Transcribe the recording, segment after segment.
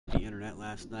that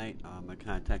last night. I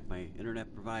contacted my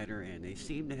internet provider, and they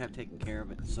seem to have taken care of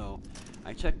it. So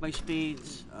I checked my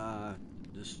speeds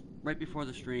just right before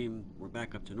the stream. We're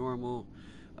back up to normal.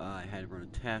 I had to run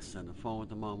a test on the phone with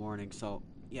them all morning. So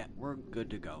yeah, we're good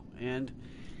to go. And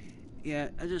yeah,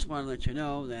 I just want to let you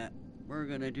know that we're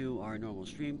going to do our normal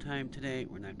stream time today.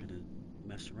 We're not going to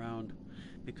mess around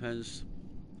because,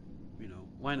 you know,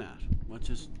 why not? Let's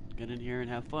just get in here and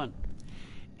have fun.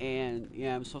 And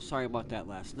yeah, I'm so sorry about that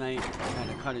last night. I had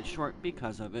to cut it short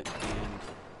because of it. And,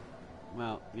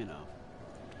 well, you know.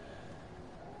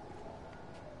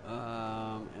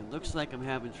 It looks like I'm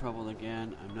having trouble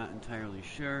again. I'm not entirely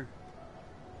sure.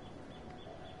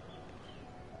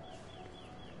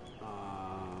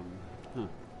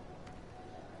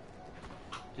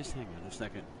 Just hang on a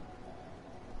second.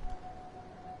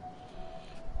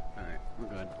 Alright, we're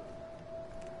good.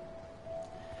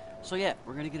 So yeah,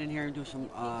 we're gonna get in here and do some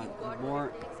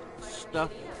more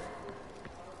stuff.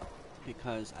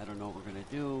 Because I don't know what we're gonna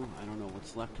do. I don't know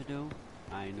what's left to do.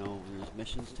 I know there's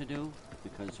missions to do.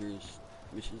 Because there's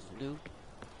missions to do.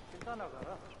 I'm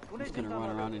just gonna run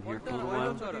around in here for a little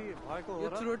while.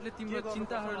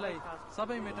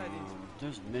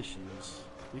 There's missions.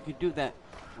 We could do that.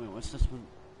 Wait, what's this one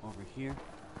over here?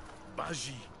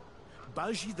 Baji.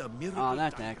 Baji the miracle. Oh,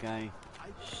 not that guy.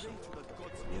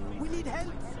 We need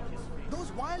help.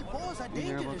 Those wild boars are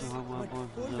dangerous. No, I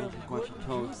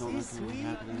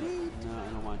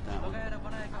don't want that one.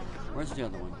 Where's the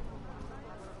other one?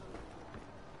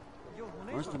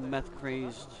 Where's the meth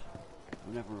crazed,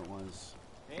 whatever it was?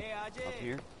 Up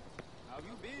here? How have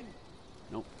you been?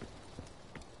 Nope.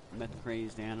 Meth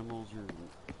crazed animals or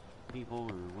people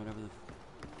or whatever the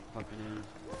fuck it is.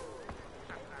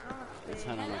 Let's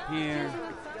head on up here.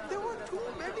 There were too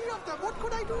many of them. What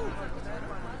could I do?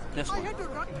 This I one. had to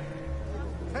run.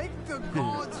 Thank the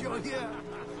gods you're here.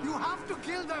 You have to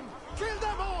kill them. Kill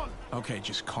them all. Okay,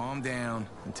 just calm down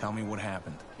and tell me what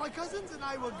happened. My cousins and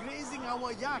I were grazing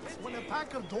our yaks when a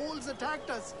pack of dhole attacked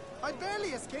us. I barely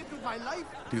escaped with my life.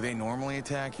 Do they normally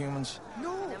attack humans?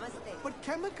 No, but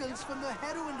chemicals from the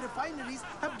heroin refineries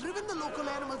have driven the local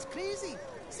animals crazy.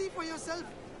 See for yourself.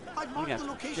 I've marked the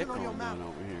location on your map.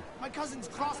 Over here. My cousin's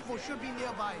crossbow should be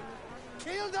nearby.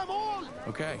 Kill them all!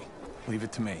 Okay, leave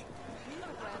it to me.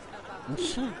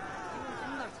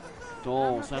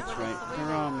 Dolls, that's right.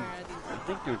 They're, I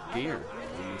think they're deer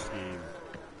in this game.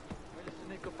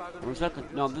 Or was that the...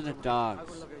 No, they're the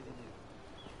dogs.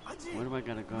 Where do I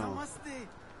gotta go? Oh,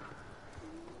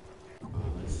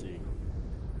 let's see.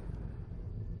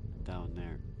 Down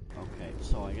there. Okay,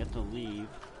 so I get to leave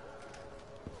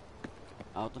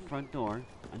out the front door.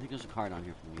 I think there's a car down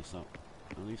here for me, so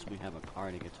at least we have a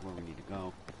car to get to where we need to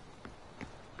go.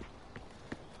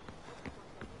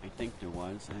 I think there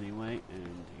was, anyway,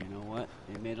 and you know what?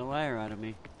 They made a liar out of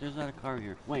me. There's not a car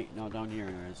here. Wait, no, down here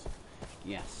there is.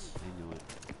 Yes, I knew it.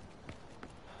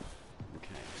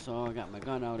 Okay, so I got my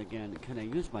gun out again. Can I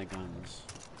use my guns?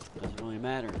 Doesn't really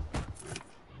matter.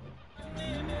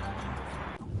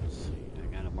 Let's see, I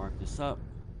gotta mark this up.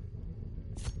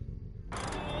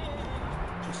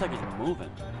 Looks like it's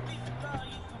moving.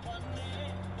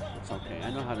 It's okay. I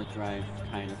know how to drive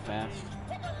kind of fast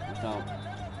without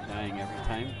dying every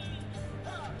time.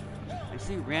 I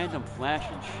see random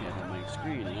flashing shit on my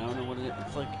screen, and I don't know what it is.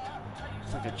 It's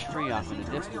like a tree off in the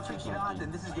distance or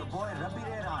something. This is your boy Rabi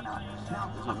Rana.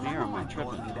 Now, there's a mirror on my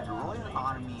tripping. That Royal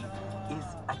Army is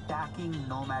attacking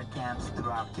nomad camps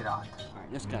throughout Kirat.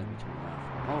 Alright, this gotta be turned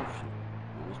off. Oh shit.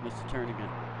 I almost missed a turn again.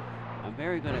 I'm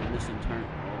very good at missing turns.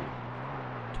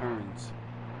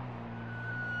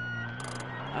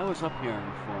 I was up here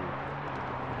before.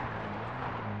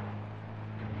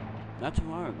 Not too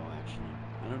long ago, actually.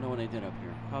 I don't know what I did up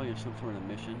here. Probably some sort of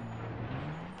mission.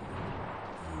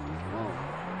 Oh,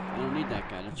 I don't need that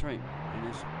guy. That's right. I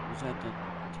was at the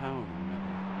town or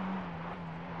whatever.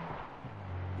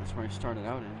 That's where I started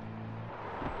out in.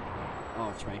 Oh,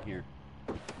 it's right here.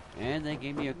 And they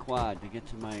gave me a quad to get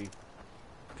to my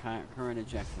current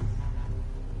objective.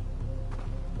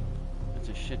 That's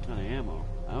a shit ton of ammo.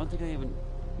 I don't think I even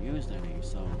used any,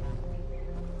 so...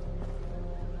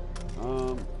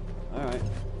 Alright.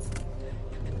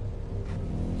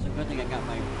 It's a good thing I got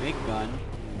my big gun.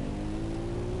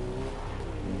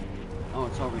 Oh,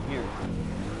 it's over here.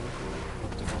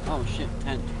 Oh shit,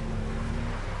 tent.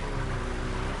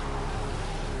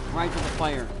 Right to the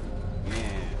fire.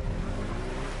 Yeah.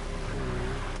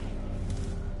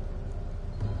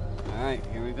 Alright,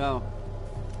 here we go.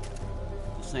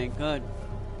 This ain't good.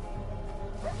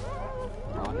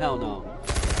 Oh, hell no.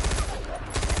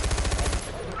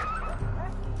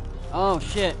 Oh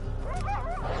shit.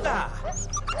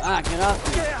 Ah, get up.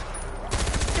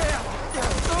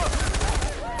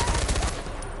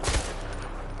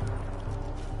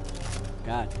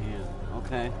 God damn.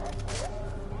 Okay.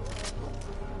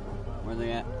 Where are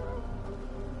they at?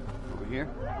 Over here?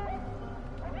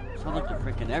 Sounds like they're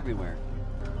freaking everywhere.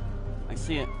 I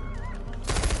see it.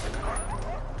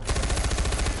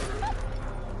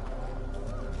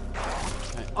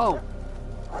 Okay. Oh!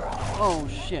 Oh,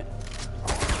 shit.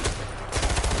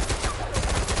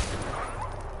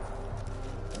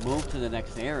 Move to the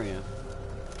next area.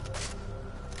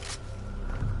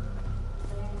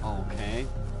 Okay.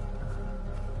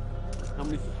 How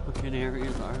many fucking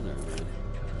areas are there, man?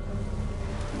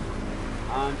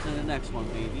 On to the next one,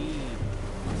 baby.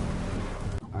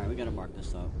 Alright, we gotta mark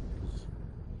this up.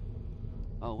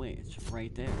 Oh, wait, it's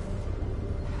right there.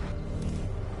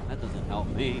 That doesn't help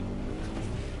me.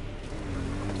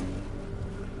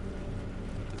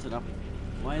 Is it up?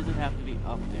 Why does it have to be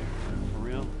up there? For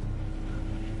real?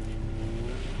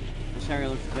 This area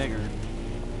looks bigger.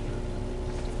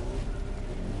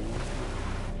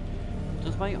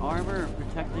 Does my armor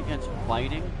protect against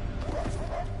biting?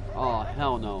 Oh,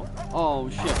 hell no. Oh,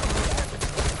 shit.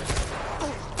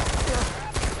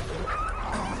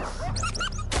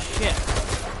 Shit.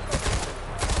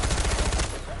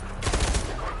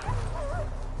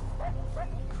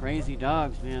 Crazy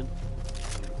dogs, man.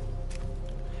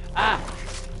 Ah!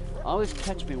 Always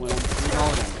catch me when I'm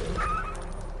reloading.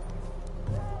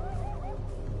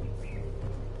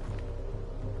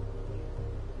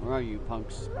 Where are you,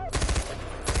 punks?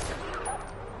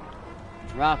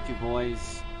 Dropped you,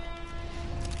 boys.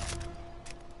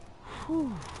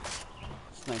 Whew.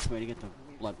 It's a nice way to get the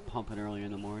blood pumping early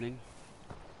in the morning.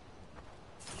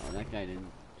 Oh, that guy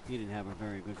he didn't have a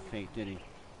very good fate, did he?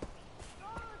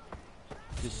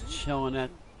 Just chilling at...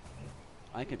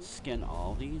 I could skin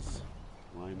all these?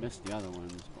 Well, I missed the other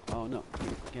ones. Oh, no.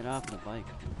 Get off the bike.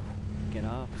 Get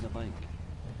off the bike.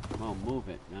 Come on, move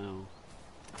it now.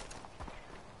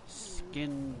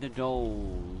 Skin the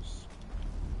dolls.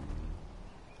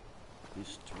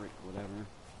 District, whatever.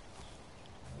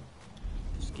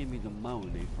 Just give me the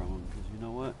money from them, because you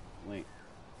know what? Wait.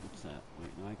 What's that?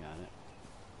 Wait, no, I got it.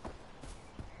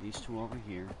 These two over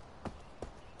here.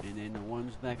 And then the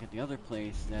ones back at the other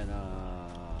place that,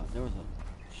 there was a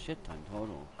shit ton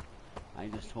total. I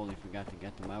just totally forgot to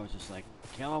get them. I was just like,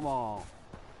 kill them all.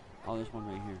 Oh, there's one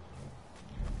right here.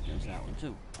 There's that one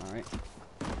too. Alright.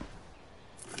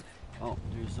 Oh,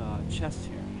 there's a chest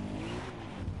here.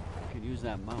 I could use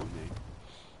that mount, man.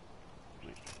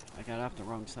 Wait, I got off the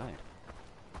wrong side.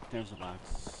 There's a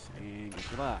box. And get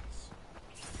the box.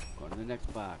 Go to the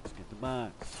next box. Get the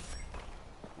box.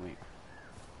 Wait.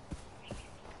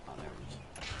 Oh, there it is.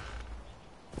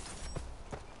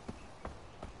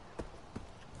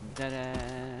 Ta-da!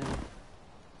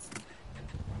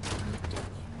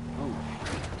 Oh.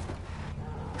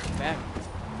 Back.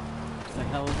 What the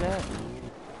hell is that?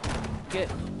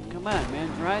 Come on, man,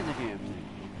 drive the damn thing.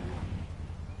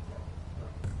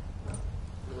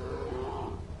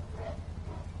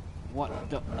 What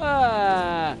the?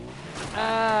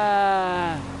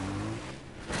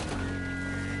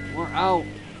 We're out.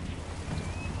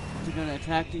 Is he gonna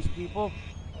attack these people?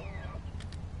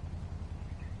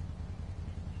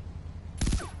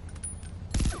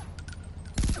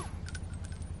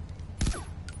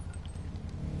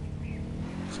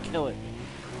 Just kill it.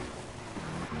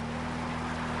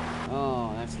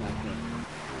 Oh, that's not good.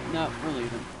 No, we're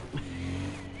leaving.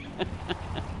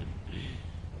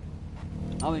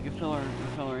 Oh, we can fill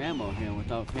our ammo here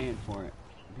without paying for it.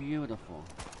 Beautiful.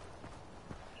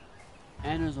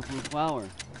 And there's a blue flower.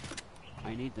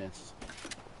 I need this.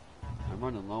 I'm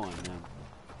running low on them.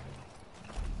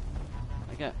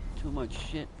 I got too much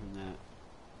shit from that.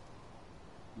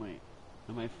 Wait,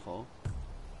 am I full?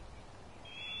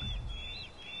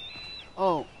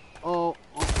 Oh.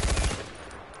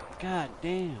 God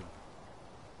damn.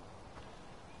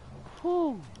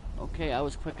 Whew. Okay, I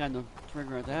was quick on the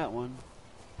trigger of that one.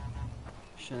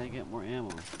 Should I get more ammo?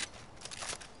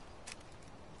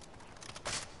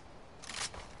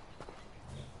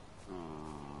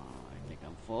 I think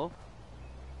I'm full.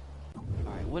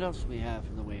 Alright, what else do we have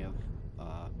in the way of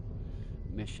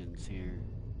missions here?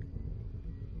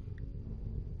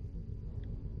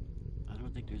 I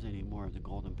don't think there's any more of the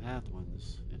Golden Path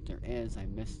ones. If there is, I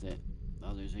missed it.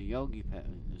 Oh, there's a Yogi Path.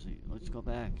 Let's go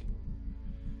back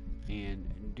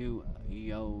and do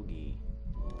Yogi.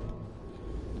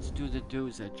 Let's do the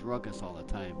dudes that drug us all the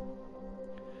time.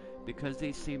 Because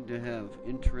they seem to have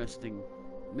interesting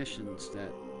missions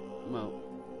that, well,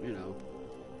 you know.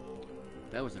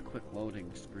 That was a quick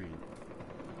loading screen.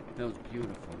 That was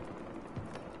beautiful.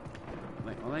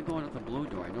 Wait, am I going at the blue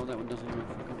door? I know that one doesn't even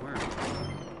fucking work.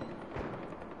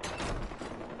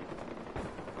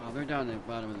 Oh, they're down at the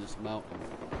bottom of this mountain.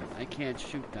 I I can't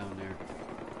shoot down there.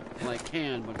 Well, I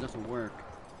can, but it doesn't work.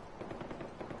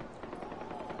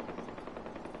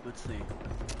 Let's see.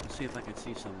 Let's see if I can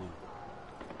see someone.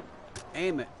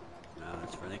 Aim it! No,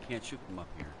 that's right. I can't shoot from up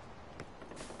here.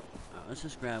 Let's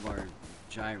just grab our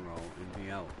gyro and be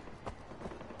out.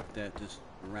 That just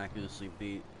miraculously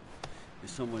beat. Is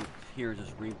someone here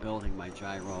just rebuilding my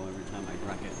gyro every time I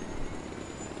wreck it?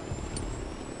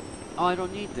 Oh, I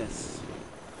don't need this.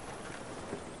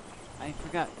 I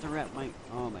forgot they're at my...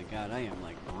 Oh my god, I am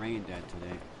like brain dead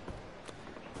today.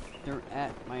 They're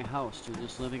at my house. They're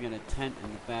just living in a tent in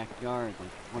the backyard like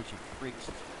a bunch of freaks.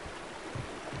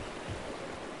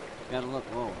 Gotta look.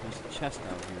 Whoa, there's a chest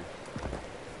out here.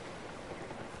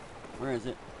 Where is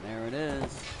it? There it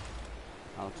is.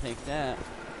 I'll take that.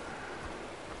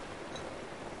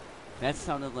 That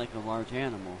sounded like a large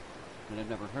animal that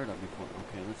I've never heard of before.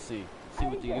 Okay, let's see. Let's see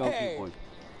what the Yoki boy...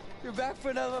 You're back for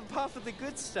another puff of the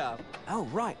good stuff. Oh,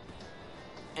 right.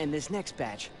 And this next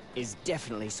batch is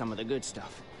definitely some of the good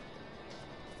stuff.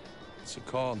 What's it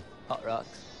called? Hot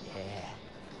rocks. Yeah.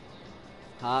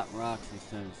 Hot rocks, he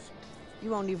says.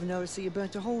 You won't even notice that you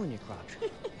burnt a hole in your crotch.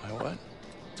 My what?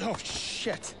 Oh,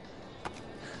 shit.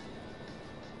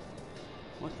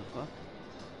 What the fuck?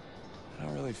 I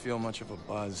don't really feel much of a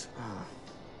buzz.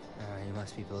 You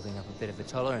must be building up a bit of a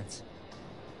tolerance.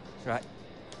 That's right.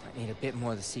 I need a bit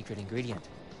more of the secret ingredient.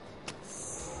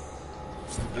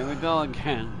 Here we go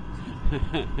again.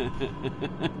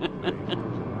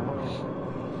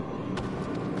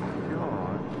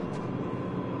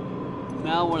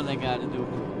 Now what do they got to do?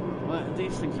 What?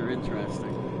 These things are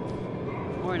interesting.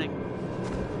 Morning.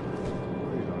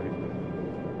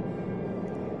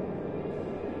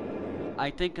 I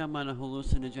think I'm on a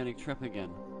hallucinogenic trip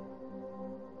again.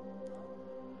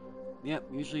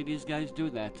 Yep, usually these guys do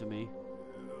that to me.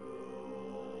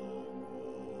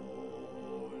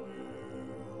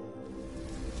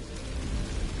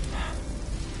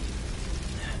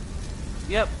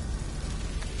 Yep.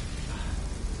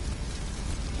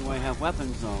 Do I have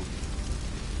weapons though?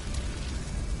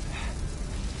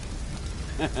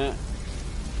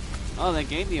 Oh, they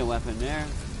gave me a weapon there.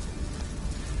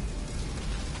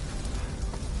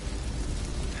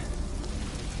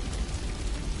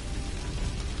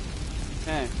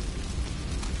 Okay.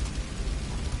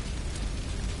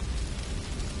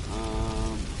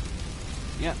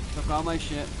 Yep, took all my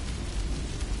shit.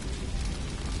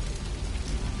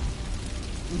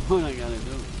 What I gotta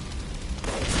do?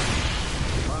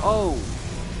 Oh!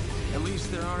 At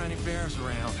least there aren't any bears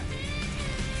around.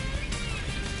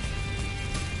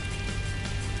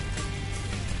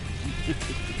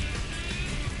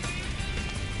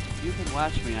 You can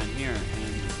watch me on here,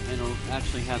 and it'll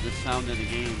actually have the sound of the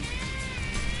game.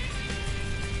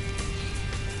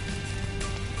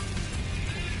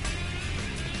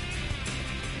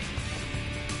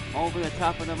 Over the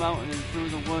top of the mountain and through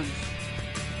the woods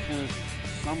to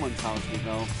someone's house we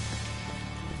go.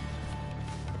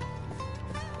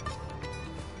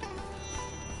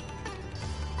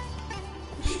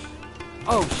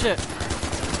 Oh shit!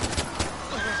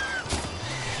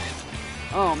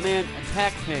 Oh man,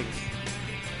 attack pigs.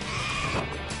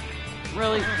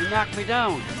 Really? You knocked me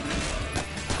down.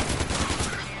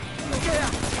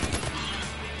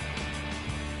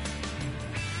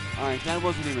 Alright, that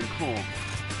wasn't even cool.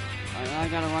 I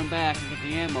gotta run back and get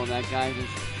the ammo that guy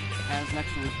just has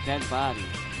next to his dead body.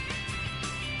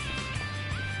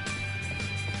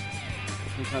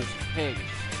 Because pigs.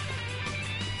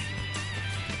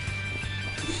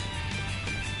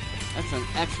 That's an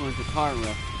excellent guitar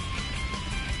riff.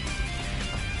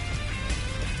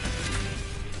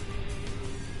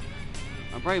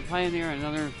 A bright pioneer,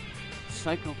 another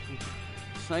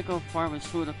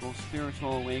psychopharmaceutical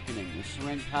spiritual awakening. The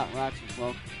syringe Hot Rocks is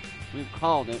what we've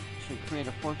called it, should create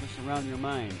a fortress around your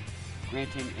mind,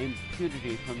 granting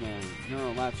impunity from the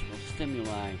neurological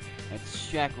stimuli that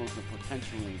shackles the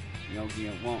potentially. Yogi,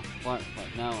 it won't fart, but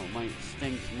now it might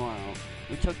sting tomorrow.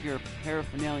 We took your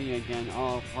paraphernalia again,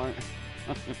 all part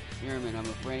of the pyramid, I'm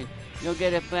afraid. You'll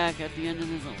get it back at the end of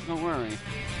this, don't worry.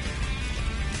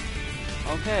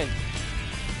 Okay.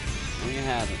 There you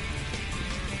have it.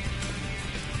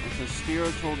 It's a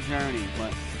spiritual journey,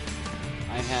 but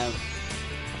I have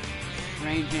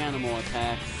strange animal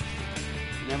attacks,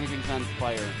 and everything's on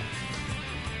fire.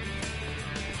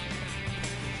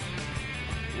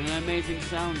 And an amazing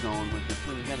sound going with it,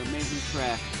 so we got an amazing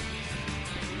track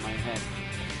in my head.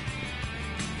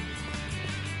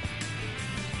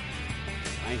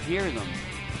 I hear them.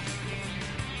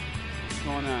 What's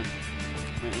going on?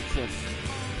 Wait, what's this?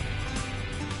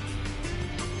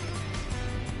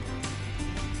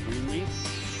 Green leaf?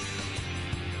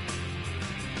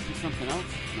 something else?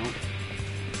 Nope.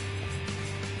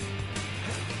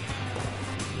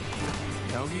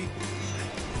 Yogi?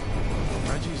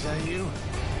 Reggie, is that you?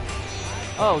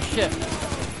 Oh, shit.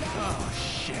 Oh,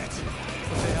 shit.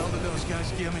 What the hell did those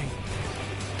guys give me?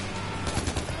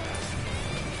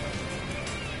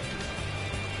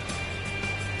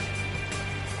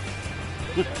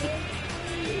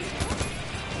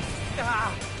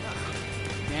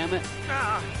 Damn it.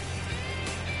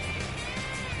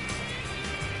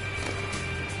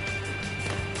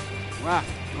 Rock,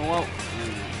 go out.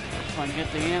 Trying to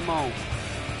get the ammo.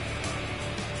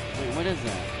 Wait, what is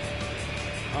that?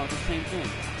 Oh, the same thing.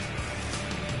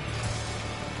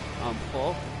 I'm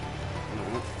full. No,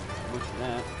 what's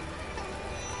that?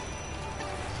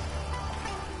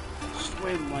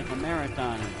 Swim like a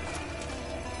marathoner.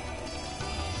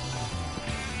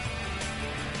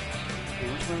 Okay,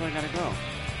 which way do I gotta go?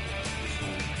 This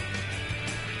way.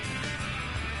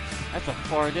 That's a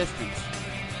far distance.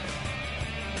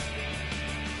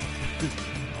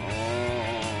 Oh.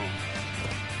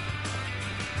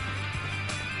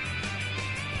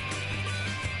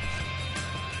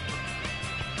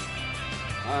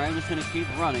 Alright, I'm just gonna keep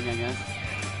running, I guess.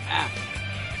 Ah!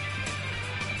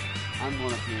 I'm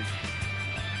going up here.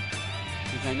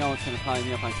 Because I know it's gonna probably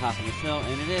be up on top of this hill,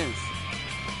 and it is.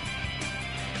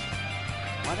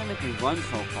 Why did it make me run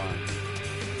so far?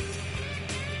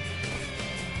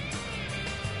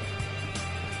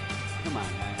 Come on,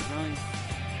 guys, really?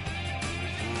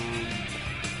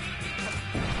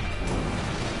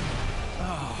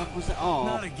 What was that? Oh.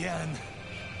 Not again.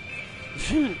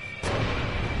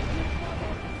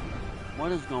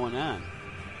 What is going on?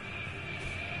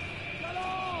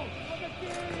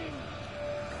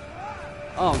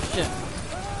 Oh, shit.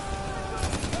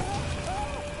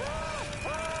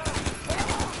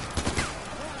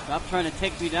 Stop trying to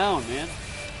take me down, man.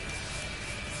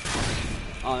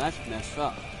 Oh, that's messed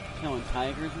up. Killing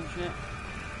tigers and shit.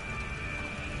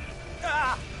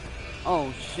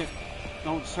 Oh, shit.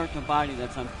 Don't search the body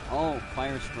that's on... Oh,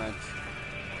 fire spreads.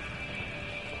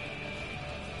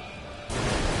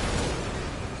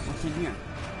 What's in here?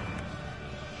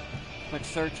 Quick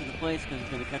search of the place because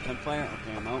it's going to catch on fire.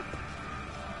 Okay, I'm out.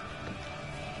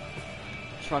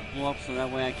 Truck blew up so that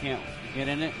way I can't get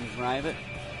in it and drive it.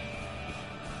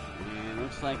 And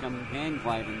looks like I'm hang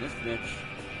gliding this bitch.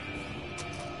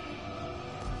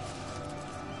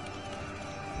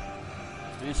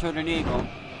 I just heard an eagle.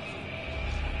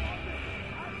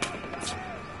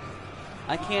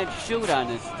 I can't shoot on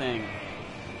this thing.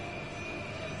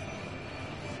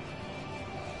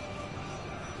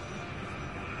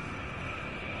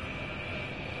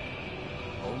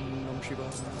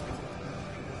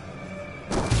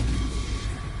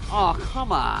 Oh,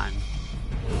 come on.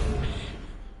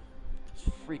 Just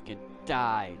freaking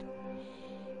died.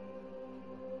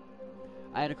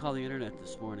 I had to call the internet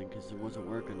this morning because it wasn't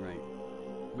working right.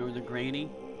 Remember the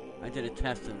grainy? I did a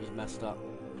test and it was messed up.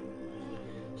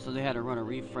 So they had to run a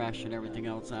refresh and everything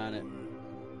else on it.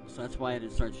 So that's why I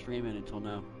didn't start streaming until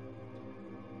now.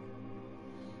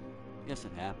 Guess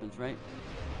it happens, right?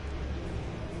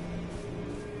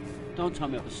 Don't tell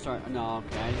me it was start. No,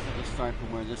 okay, I just have to start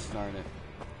from where this started.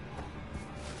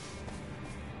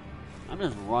 I'm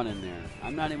just running there.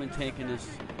 I'm not even taking this.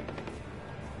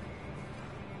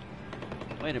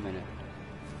 Wait a minute.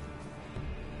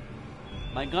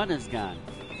 My gun is gone.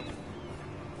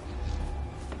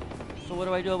 So what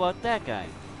do I do about that guy?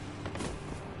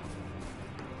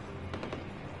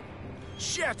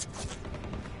 Shit!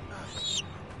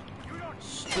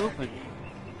 Stupid.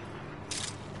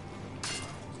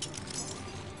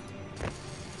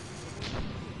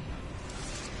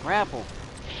 Grapple.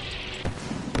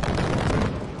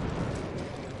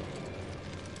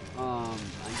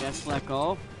 I guess let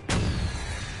go.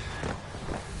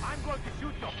 I'm going to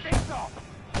shoot your face off.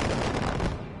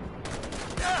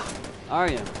 Are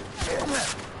you?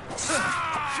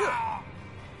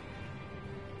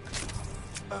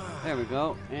 There we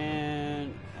go.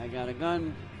 And I got a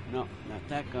gun. No, not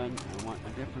that gun. I want a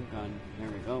different gun. There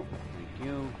we go. Thank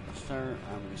you, sir.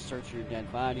 I'm going to search your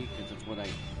dead body because it's what I...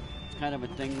 It's kind of a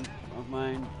thing of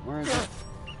mine. Where is it?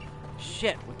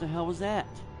 Shit, what the hell was that?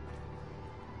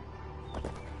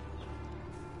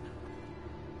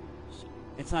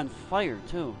 It's on fire,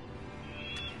 too.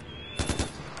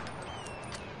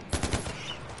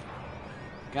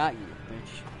 Got you,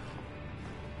 bitch.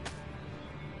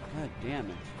 God damn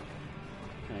it.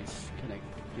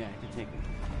 Yeah, I can take it.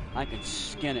 I can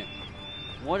skin it.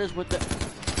 What is with the...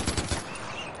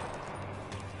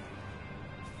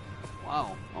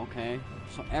 Wow, okay.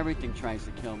 So everything tries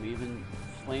to kill me, even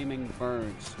flaming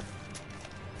birds.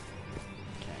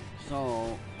 Okay,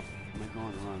 so... Am I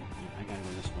going wrong? Yeah, I gotta go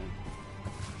this way.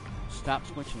 Stop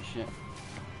switching shit.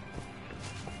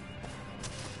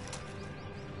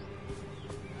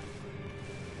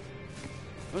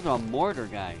 There's a mortar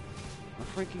guy. A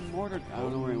freaking mortar guy. I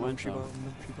don't know where he went though.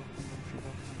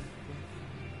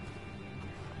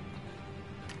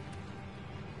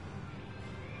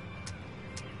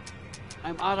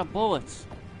 I'm out of bullets.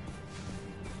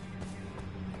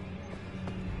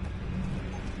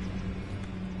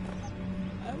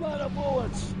 I'm out of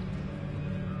bullets.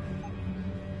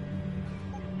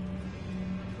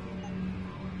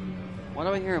 Why do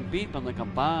I hear a beeping like a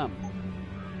bomb?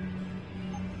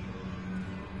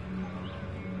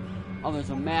 Oh, there's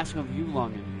a mask of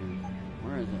Yulong in here.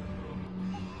 Where is it?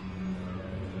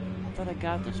 I thought I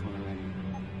got this one already.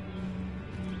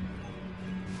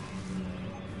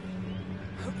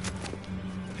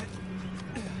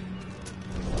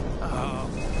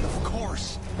 Of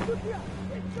course.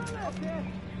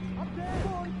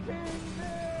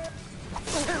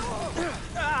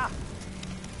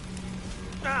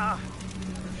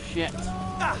 Shit.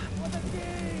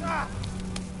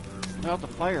 Get out the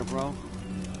fire, bro.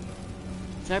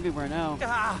 It's everywhere now.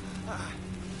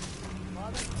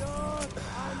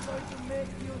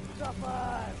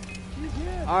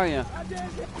 Are ya?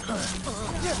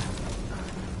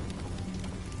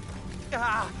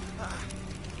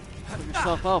 Put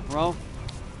yourself out, bro.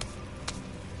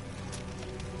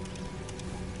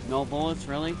 No bullets,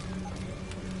 really?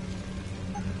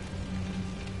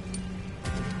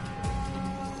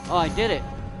 Oh, I did it.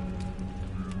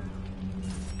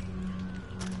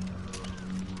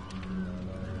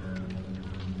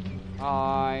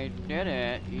 I did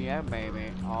it. Yeah,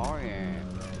 baby. Oh, yeah.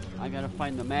 I gotta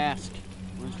find the mask.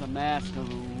 Where's the mask of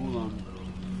Wulong?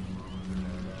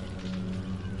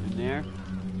 In there?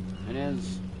 It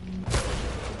is.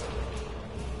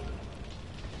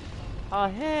 Oh,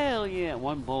 hell yeah.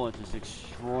 One bullet just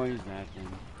destroys that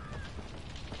thing.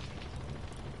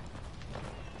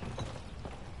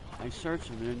 I searched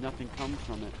him and nothing comes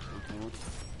from it. Okay,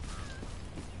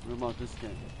 what about this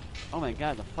guy? Oh my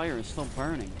god, the fire is still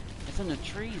burning. It's in the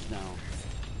trees now.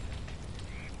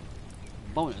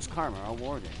 Bonus karma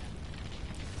awarded.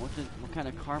 What kind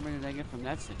of karma did I get from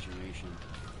that situation?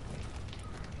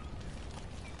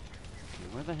 Okay,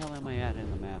 where the hell am I at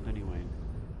in the map anyway?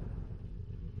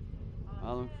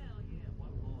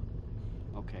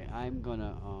 Okay, I'm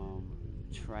gonna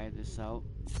try this out.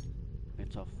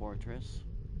 It's a fortress,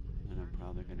 and I'm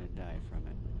probably gonna die from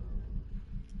it.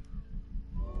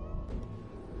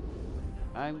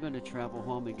 I'm gonna travel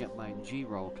home and get my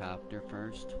gyrocopter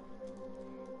first.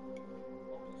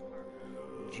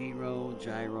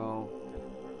 Gyro.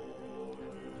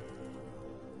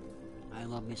 I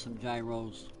love me some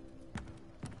gyros.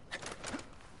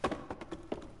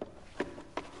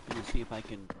 Gonna see if I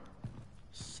can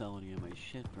sell any of my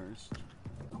shit first.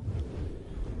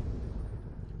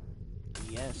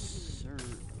 Yes, sir.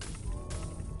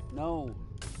 No.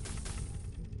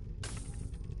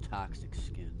 Toxic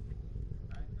skin.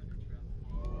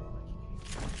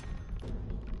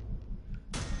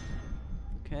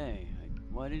 Okay.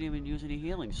 Well, I didn't even use any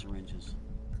healing syringes.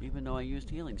 Even though I used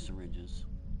healing syringes.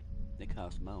 They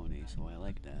cost money, so I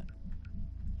like that.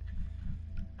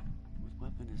 What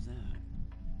weapon is that?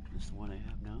 Is this the one I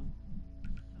have now?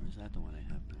 Or is that the one I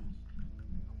have now?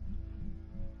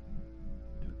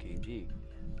 MKG.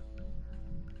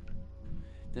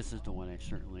 This is the one I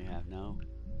certainly have now.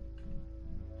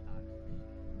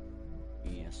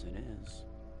 Yes, it is.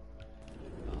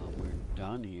 We're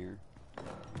done here.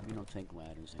 We don't take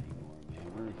ladders anymore, man.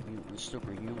 We're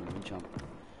superhuman. We jump.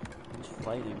 Who's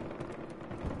fighting?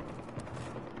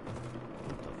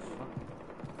 What the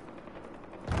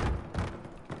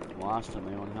fuck? Lost in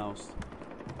my own house.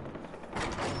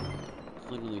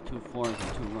 It's literally 2 floors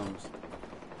and 2 rooms.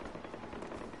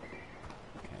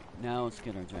 Okay, now let's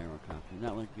get our gyrocopter.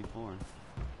 Not like before.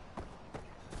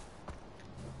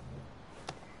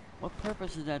 What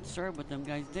purpose does that serve what them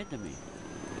guys did to me?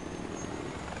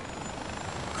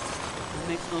 It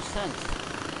makes no sense.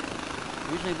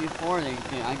 Usually before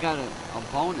I got a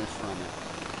bonus from it.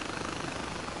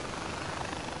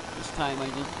 This time I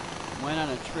just went on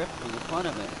a trip for the fun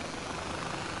of it.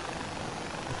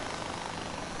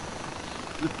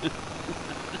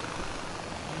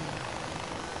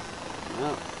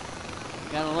 Well,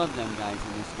 you gotta love them guys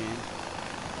in this game.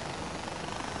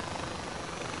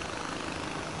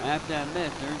 I have to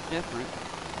admit, they're different.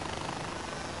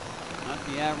 Not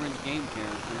the average game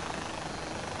character.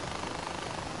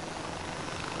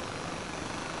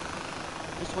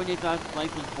 Just when you thought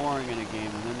life was boring in a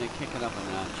game, and then they kick it up a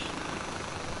notch.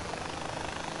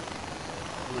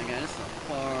 Oh my god, this is a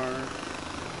far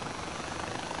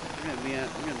We're gonna be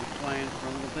flying for a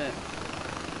little bit.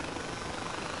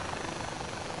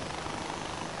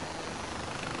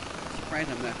 Surprised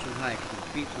I'm not too high, because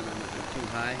it beats when I'm too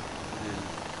high. And then,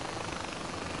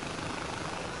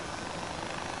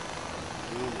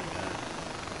 oh my god.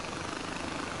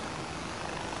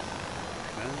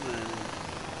 Come on.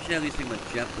 Should have these things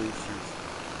with jet boosters.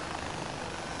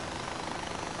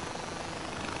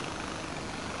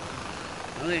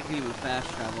 I don't think I can even fast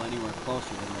travel anywhere closer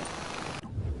to it.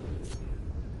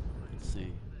 Let's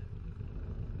see.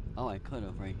 Oh, I could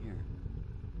have right here.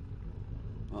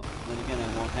 Well, then again,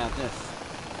 I won't have this.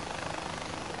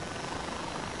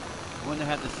 I wouldn't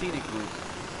have had the scenic route.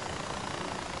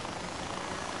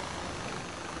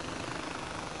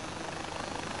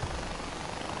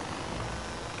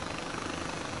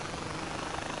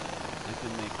 I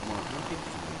can make more. I think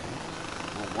so.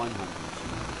 Well, 100.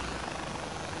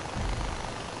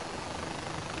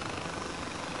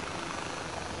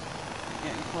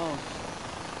 Getting close.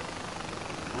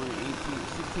 Only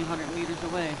 1,600 meters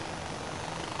away.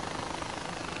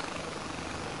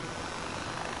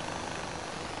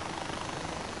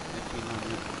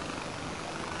 1,500.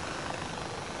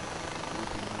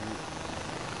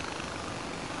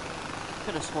 1,400.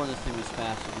 Could have sworn this thing was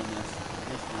faster than this.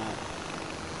 It's not.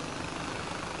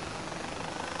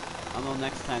 I'll know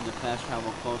next time to fast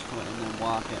travel close to it and then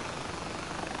walk it.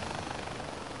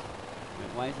 Wait,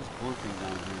 why is this blue thing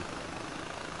down here?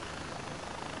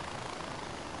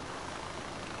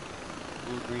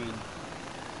 Blue, green.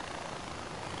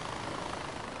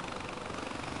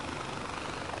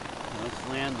 Okay, let's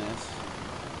land this.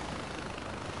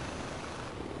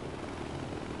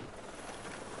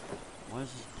 What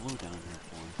is this blue down here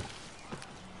for?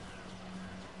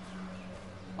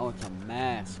 Oh, it's a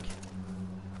mask.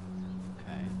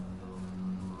 Okay.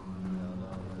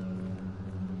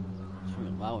 It's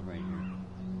really loud right here.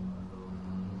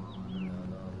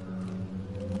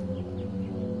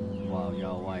 Wow,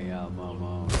 yo, why,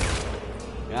 Momo.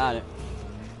 Got it.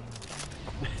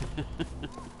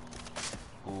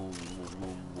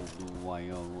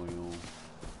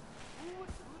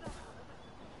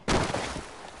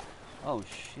 Oh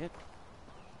shit.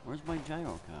 Where's my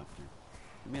gyrocopter?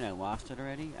 You mean I lost it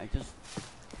already? I just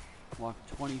walked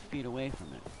 20 feet away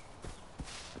from it.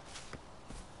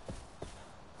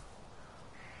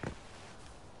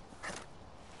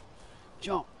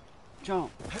 Jump!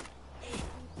 Jump!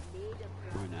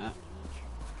 Or not.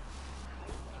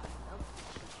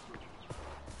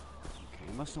 Okay,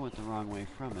 I must have went the wrong way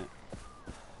from it.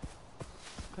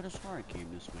 Could have swore I came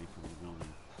this way from the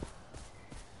building.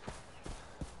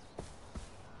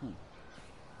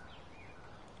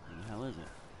 Where the hell is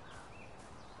it?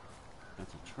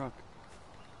 That's a truck.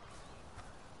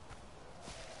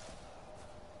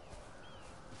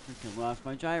 Freaking lost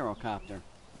my gyrocopter.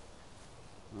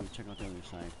 Let me check out the other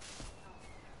side.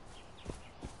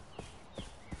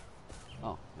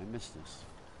 Oh, I missed this.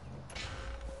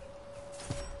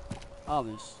 Oh,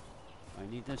 this. I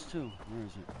need this too. Where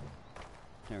is it?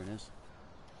 There it is.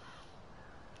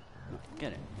 No,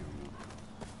 get it. Here we go.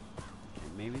 Okay,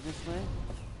 maybe this way?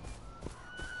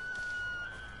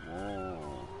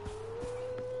 Whoa.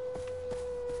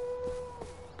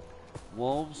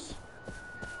 Wolves?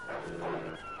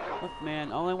 Look,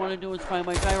 man, all I want to do is find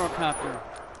my gyrocopter.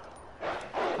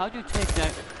 How'd you take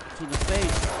that to the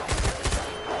face?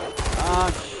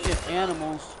 Ah, shit.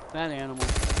 Animals. Bad animals.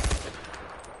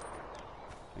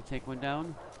 I take one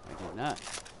down? I did not.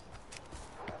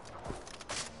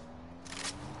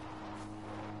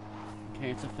 Okay,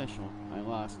 it's official. I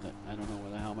lost it. I don't know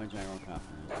where the hell my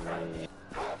gyrocopter is.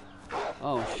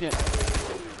 Oh, shit.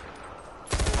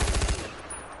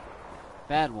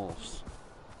 Bad wolves.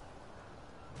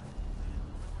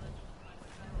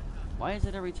 Why is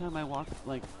it every time I walk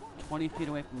like 20 feet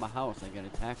away from my house I get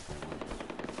attacked by one?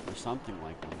 Or something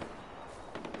like that.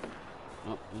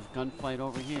 Oh, there's gunfight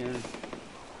over here.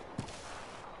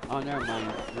 Oh, never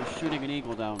mind. They're shooting an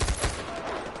eagle down.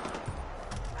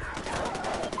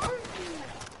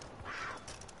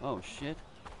 Oh, shit.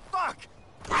 Fuck!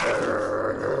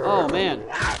 Oh, man.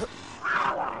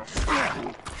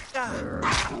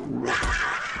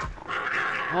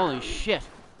 Holy shit.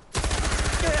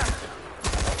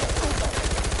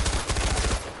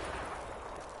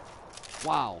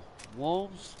 Wow.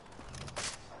 Wolves?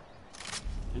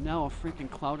 And now a freaking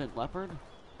clouded leopard?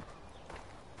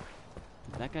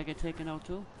 Did that guy get taken out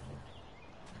too?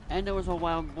 And there was a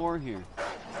wild boar here.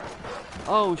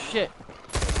 Oh shit.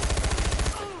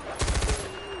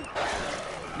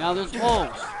 Now there's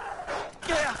wolves.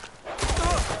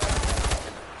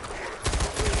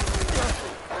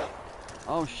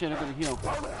 Oh shit, I gotta heal.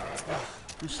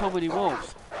 There's so many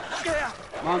wolves.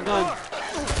 Wrong gun.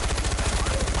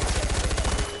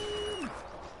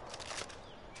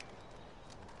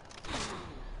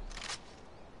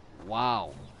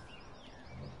 Wow.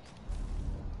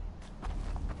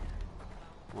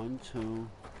 1, 2,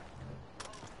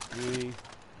 3.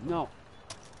 No.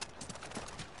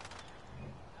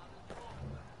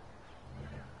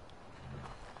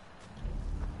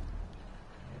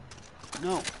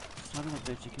 No. Son of a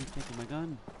bitch, you keep taking my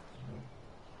gun.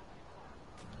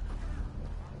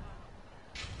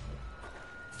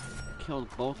 Killed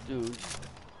both dudes.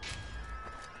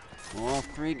 All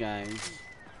 3 guys.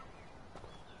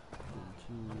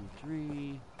 1, 2,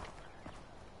 3,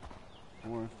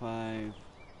 4, 5,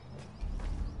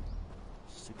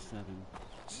 6, 7.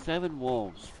 7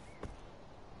 wolves.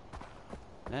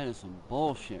 That is some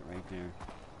bullshit right there.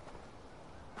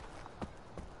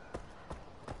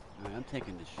 Alright, I'm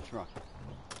taking this truck.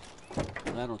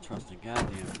 I don't trust a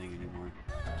goddamn thing anymore.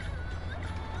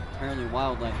 Apparently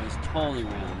wildlife has totally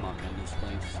ran amok in this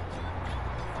place.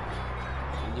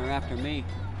 And they're after me.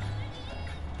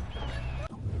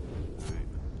 Alright.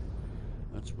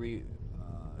 Let's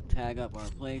tag up our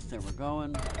place that we're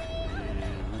going.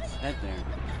 And let's head there.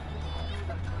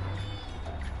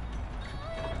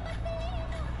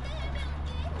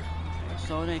 Okay,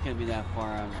 so it ain't gonna be that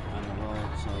far on the road,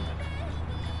 so...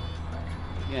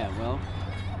 Yeah, well...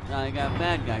 Now I got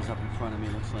bad guys up in front of me,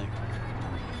 looks like.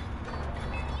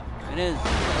 It is.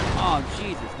 Oh,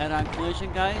 Jesus. Head-on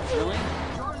collision, guys? Really?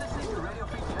 You're listening to Radio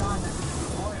Free Tirana. This is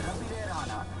your boy, Ravi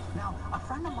Derana. Now, a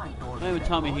friend of mine told me They would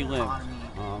tell me he lived. Economy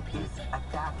Oh, okay. is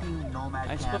attacking nomad I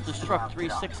camps split this truck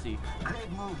throughout Iraq. 360.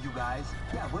 Great move, you guys.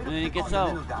 Yeah, way to And then he pick gets on the out.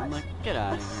 little guys. I'm like, get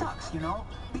out of It here. sucks, you know,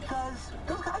 because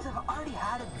those guys have already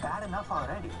had it bad enough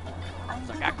already. I mean, It's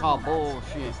like, think I of the call nomads.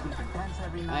 bullshit. They sleep in tents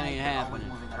every That night, ain't they're always happening.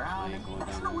 moving I around. ain't going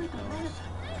That's down no there way with to those. live.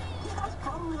 These guys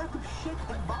probably have to shit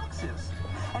in boxes.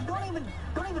 And don't even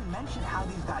mention how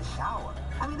these guys shower.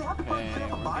 I mean, they have to put Okay,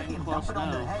 up a we're body getting and close dump it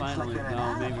on their now. heads Finally. like they're an No,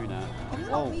 animal. maybe not. And you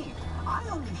know Whoa. me, I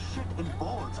only shit in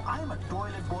bowls. I am a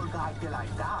toilet bowl guy till I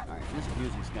die. Alright, this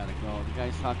music's gotta go. The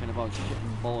guy's talking about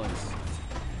shitting bullets.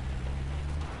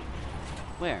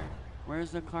 Where?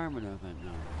 Where's the Carmen event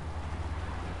now?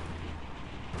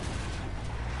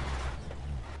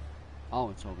 Oh,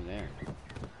 it's over there.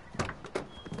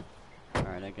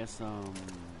 Alright, I guess, I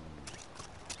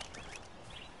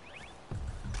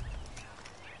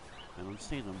don't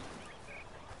see them.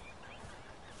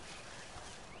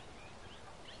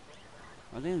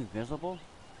 Are they invisible?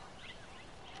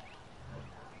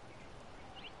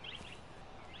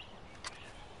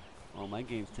 Oh, my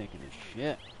game's taking a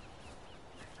shit.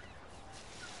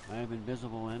 I have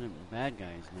invisible and bad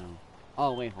guys now.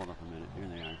 Oh, wait, hold up a minute. Here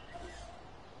they are.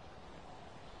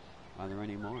 Are there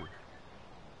any more?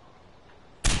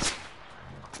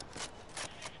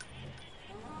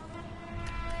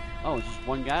 Oh, it's just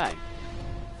one guy.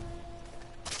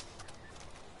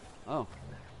 Oh.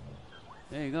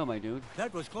 There you go, my dude.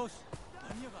 That was close.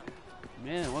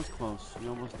 Man, it was close. You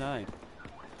almost died.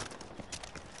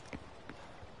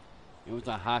 It was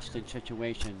a hostage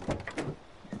situation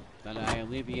that I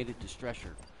alleviated the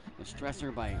stressor. The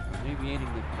stressor by alleviating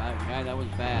the guy that was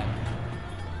bad.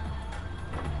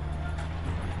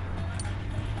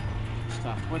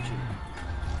 Stop twitching.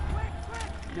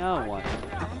 Now what?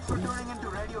 Thanks for tuning into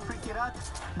Radio Free Kirat.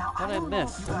 Now, How'd I I don't know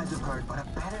miss? if you guys have heard, but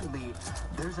apparently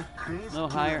there's a crazy Little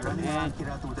killer higher, running around and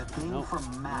Kirat with a thing nope.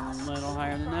 from masks. A little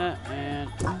higher than that, and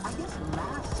I guess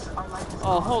masks are like his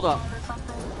oh, hold up. or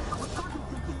something. Which got me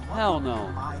thinking, what Hell would no.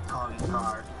 my calling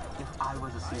card if I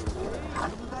was a serial killer? I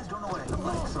mean, you guys don't know what I look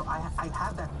like, so I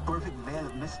have that perfect veil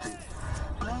of mystery.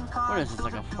 Playing cards, what is this, those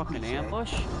like are a too fucking cliche.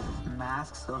 ambush?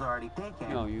 Masks, those are already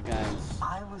taken. Yo, you guys.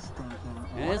 I was thinking,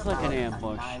 It what is like an about a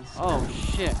ambush. nice Oh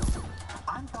shit.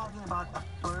 I'm talking about a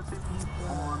perfectly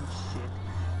formed shit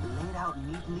laid out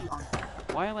neatly on.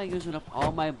 Why am I using up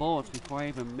all my bullets before I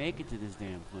even make it to this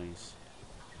damn place?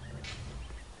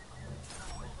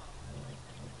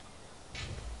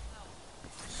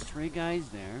 There's 3 guys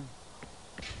there.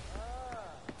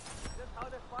 That's how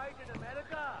they fight in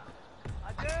America.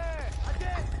 Ajay!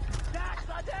 Ajay! Jax,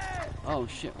 Ajay! Oh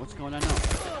shit, what's going on now?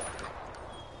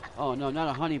 Oh no, not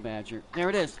a honey badger. There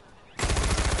it is.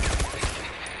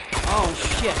 Oh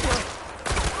shit.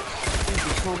 These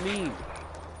are so mean.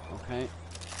 Okay.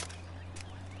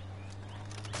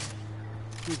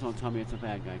 Please don't tell me it's a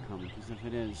bad guy coming, because if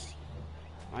it is,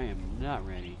 I am not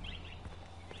ready.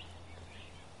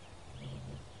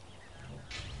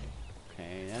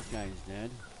 Okay, that guy's dead.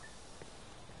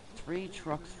 3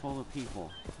 trucks full of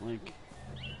people. Like,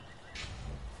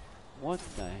 what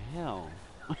the hell?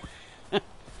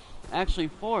 Actually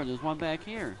 4, there's one back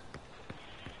here.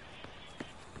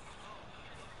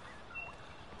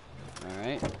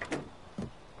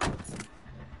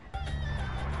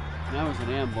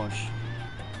 ambush.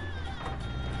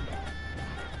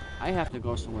 I have to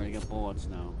go somewhere to get bullets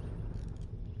now.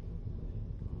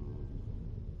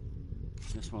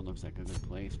 This one looks like a good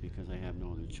place because I have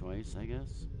no other choice, I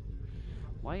guess.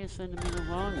 Why are you sending me the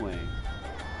wrong way?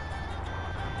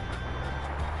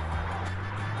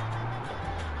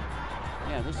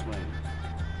 Yeah, this way.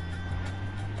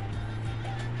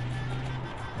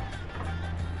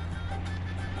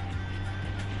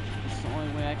 It's the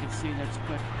only way I can see that's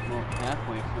quick. Well,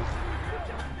 halfway quick.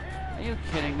 Are you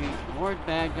kidding me? More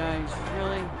bad guys?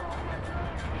 Really?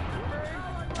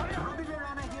 Ruby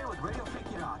Verana here with Radio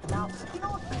Free Iraq. Now, you know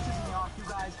what pisses me off, you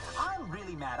guys? I'm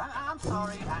really mad. I'm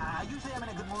sorry. I usually am in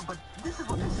a good mood, but this is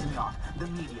what pisses me off. The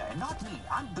media, and not me.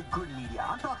 I'm the good media.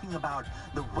 I'm talking about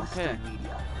the Western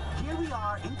media. Here we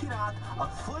are in Iraq, a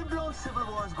full-blown civil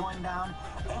war is going down,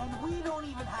 and we don't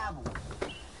even have one.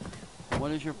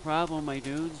 What is your problem, my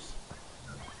dudes?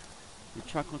 Your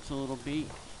truck looks a little beat.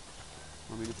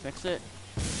 Want me to fix it?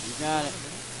 You got it.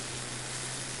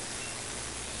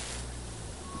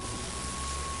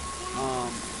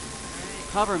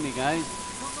 Cover me, guys.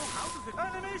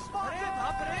 Enemy spotted!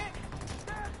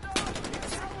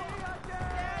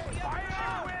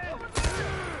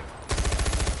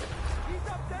 He's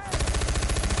up there!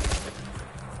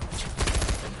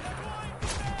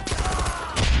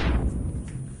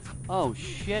 Oh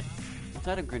shit! Is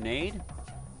that a grenade?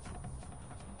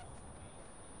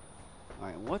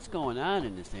 Alright, what's going on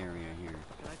in this area here?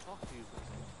 Can I talk to you?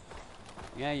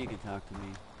 Yeah, you can talk to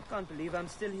me. Can't believe I'm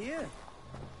still here.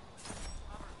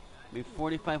 I made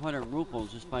 4,500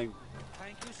 rubles just by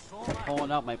Thank you so much. pulling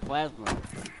out my plasma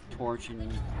torch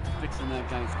and fixing that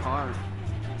guy's car.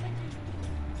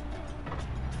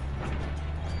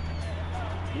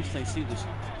 At least they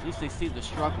see the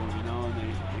struggle, you know, and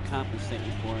they compensate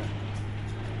you for it.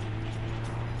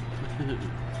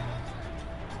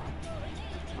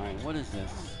 Alright, what is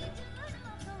this?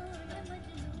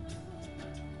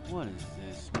 What is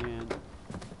this, man?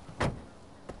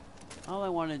 All I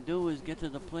want to do is get to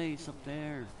the place up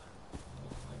there.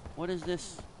 What is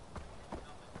this?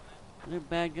 Are there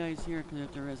bad guys here? Because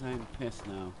if there is, I'm pissed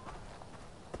now.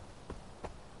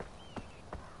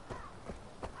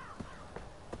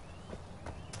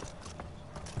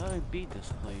 Thought I beat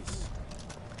this place.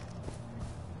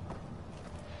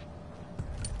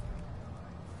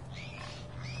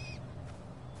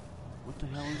 What the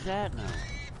hell is that now?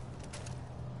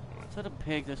 Is that a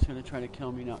pig that's gonna try to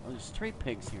kill me now? Oh, there's 3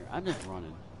 pigs here. I'm just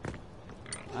running.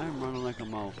 I'm running like a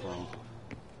mofo.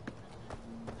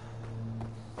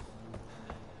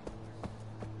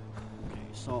 Okay,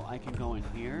 so I can go in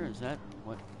here? Is that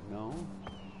what? No?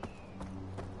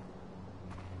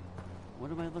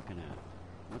 What am I looking at?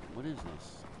 What is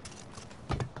this?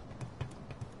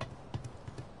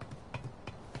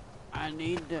 I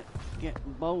need to get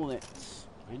bullets.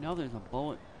 I know there's a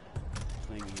bullet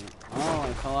thing here. Oh,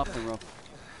 I fell off the roof.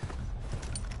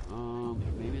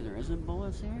 Maybe there isn't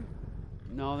bullets here?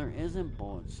 No, there isn't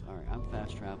bullets. Alright, I'm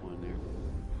fast traveling there.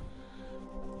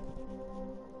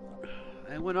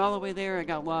 I went all the way there, I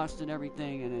got lost and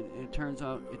everything, and it turns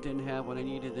out it didn't have what I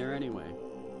needed there anyway.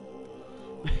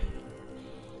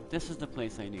 This is the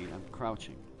place I need. I'm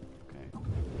crouching. Okay.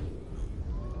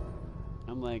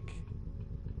 I'm like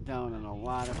down on a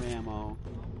lot of ammo.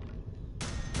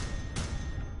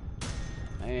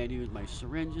 I had to use my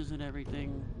syringes and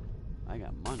everything. I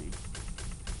got money.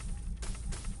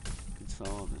 Can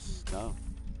sell all this stuff.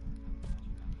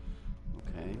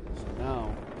 Okay, so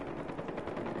now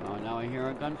I hear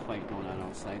a gunfight going on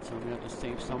outside, so I'm gonna have to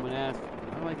save someone ass.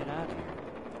 How do I get out of here?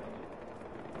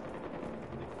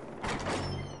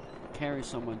 Carry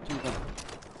someone to the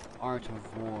art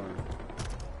of war.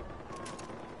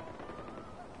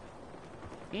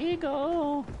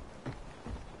 Ego!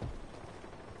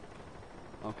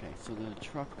 Okay, so the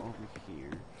truck over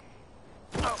here.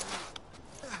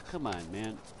 Come on,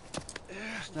 man.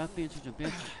 Stop being such a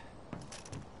bitch.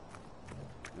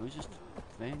 It was just a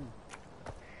thing.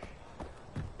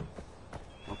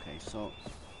 Okay, so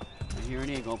I hear an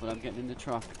eagle, but I'm getting in the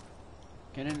truck.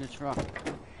 Get in the truck.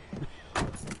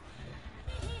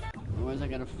 Otherwise I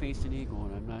gotta face an eagle,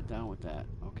 and I'm not down with that.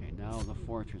 Okay, now the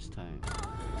fortress time.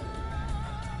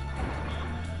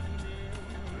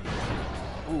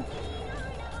 Oof.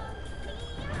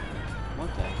 What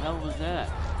the hell was that?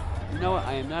 You know what?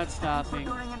 I am not stopping.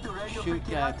 Shoot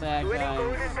that bad guy.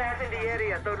 in the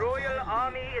area. The Royal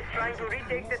Army is trying to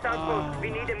retake this outpost. We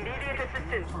need immediate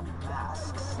assistance.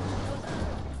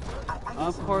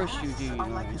 Of course you do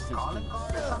need assistance.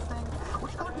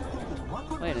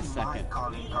 Wait a second.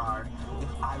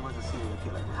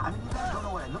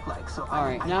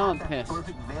 Alright, now I'm pissed.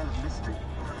 Perfect veil of mystery.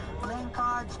 Playing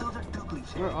cards, those are too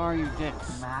cliche. Where are you,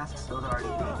 dicks? Masks, those are already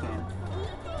taken.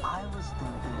 I was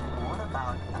thinking, what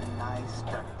about a nice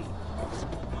turkey?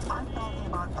 I'm talking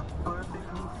about a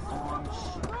perfectly formed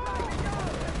shape.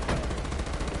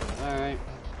 Alright.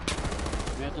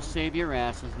 We have to save your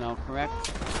asses now,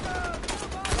 correct?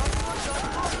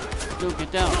 Dude,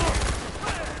 get down.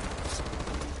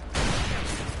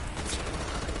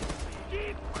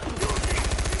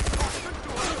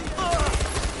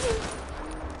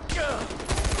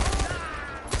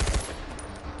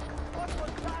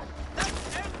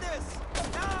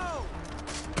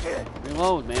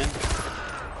 Reload, man.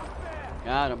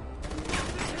 Got him.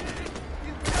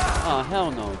 Oh,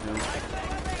 hell no, dude.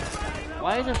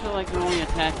 Why does it feel like they're only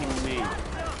attacking me?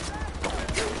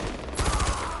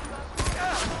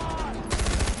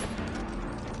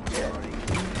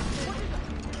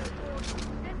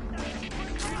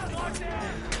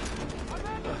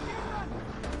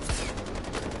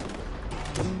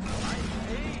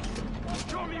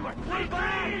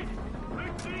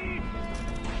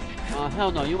 Oh,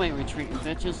 hell no, you ain't retreating,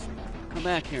 bitches. Come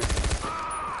back here.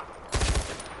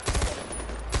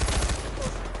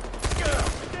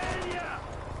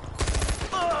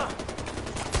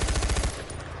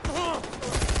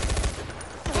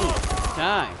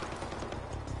 Die.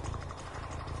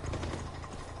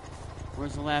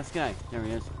 Where's the last guy? There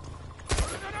he is.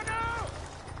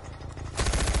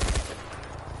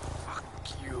 Fuck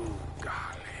you, golly.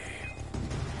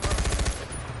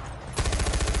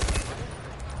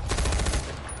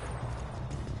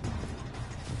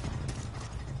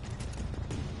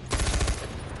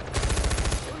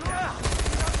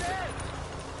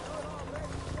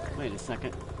 Wait a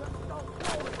second.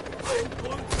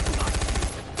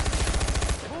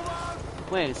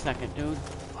 Wait a second, dude.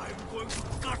 I'm going to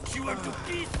cut you into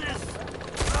pieces!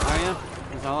 Are you?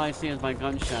 Because all I see is my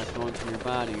gunshot going through your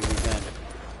body. You'll be dead.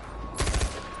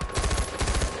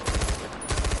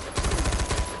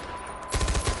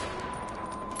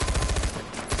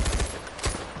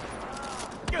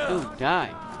 Dude,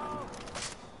 die.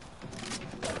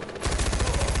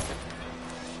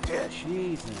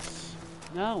 Jesus.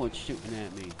 Now it's shooting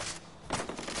at me.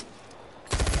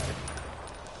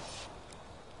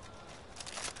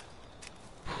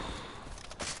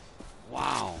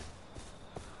 Wow.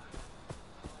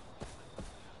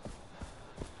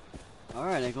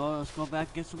 Alright, let's go back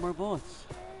and get some more bullets.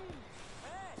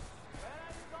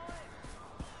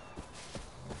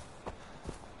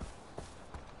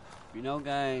 You know,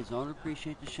 guys, I don't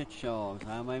appreciate the shit shows. I'm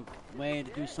on my way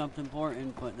to do something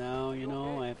important, but now, you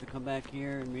know, I have to come back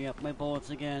here and re-up my bullets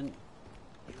again.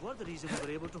 You are the reason we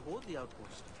were able to hold the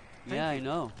outpost. Yeah, I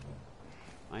know.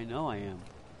 I know I am.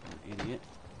 You idiot.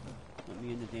 Let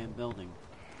me in the damn building.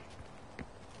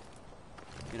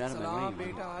 Get out of my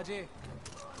way, man.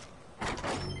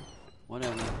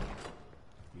 Whatever.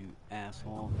 You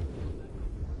asshole.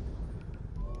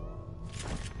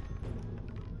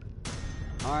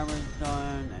 Armor's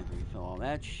done. I have to refill all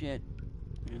that shit.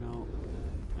 You know.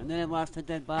 And then I lost the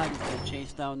dead bodies that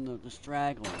chased down the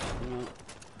stragglers. You know.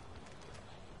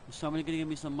 Is somebody gonna give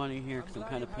me some money here? Because I'm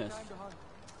kind of pissed.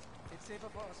 It's safer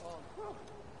for us all.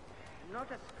 Not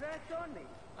a scratch on me.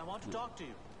 I want to talk to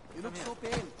you. You look so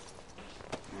pale.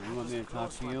 You want me to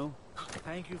talk to you?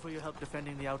 Thank you for your help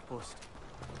defending the outpost.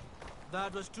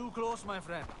 That was too close, my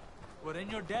friend. We're in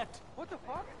your debt. What the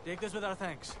fuck? Take this with our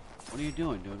thanks. What are you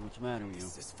doing, dude? What's the matter with you?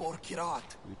 This is for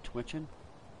Kirat. You twitching?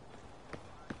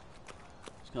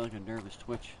 It's got like a nervous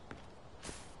twitch.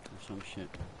 Or some shit.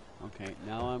 Okay,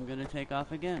 now I'm gonna take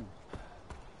off again.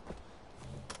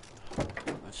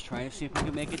 Let's try to see if we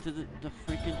can make it to the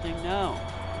freaking thing now.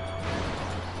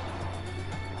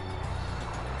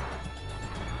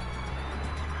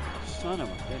 Son of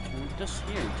a bitch, we were just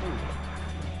here too.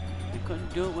 We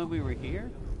couldn't do it when we were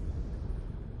here?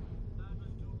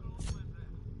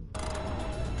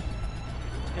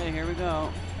 Okay, here we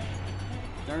go.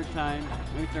 Third time.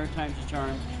 Maybe third time's a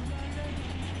charm.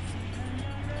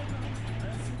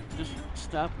 Just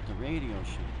stop with the radio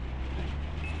shit.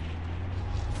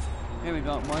 Here we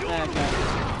go, more bad guys.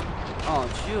 Oh,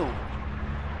 it's you.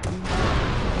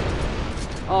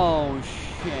 Oh,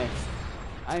 shit.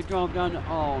 I drove down the...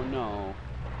 Oh, no.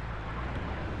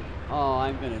 Oh,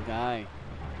 I'm gonna die.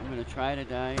 I'm gonna try to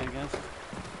die, I guess.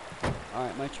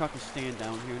 Alright, my truck is staying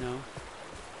down here now.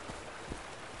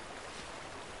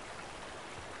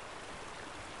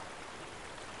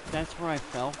 That's where I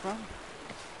fell from?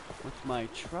 With my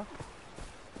truck?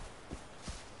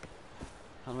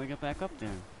 How do I get back up there?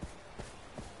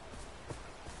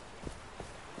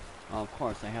 Oh, of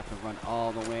course, I have to run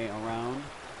all the way around.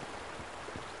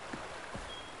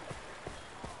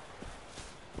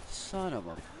 Son of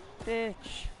a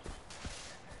Bitch.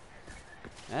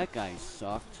 That guy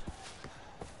sucked.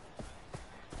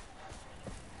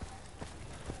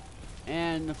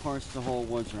 And of course the whole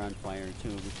woods are on fire too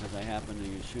because I happened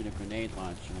to shoot a grenade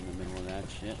launcher in the middle of that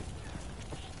shit.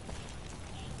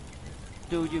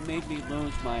 Dude, you made me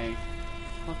lose my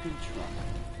fucking truck.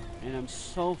 And I'm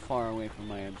so far away from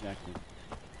my objective.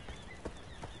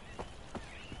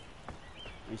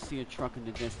 I see a truck in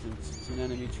the distance. It's an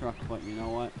enemy truck, but you know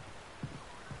what?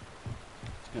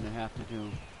 It's gonna have to do.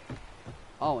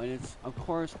 Oh, and it's, of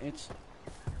course, it's...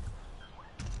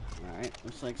 Alright,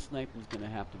 looks like sniping's gonna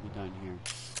have to be done here.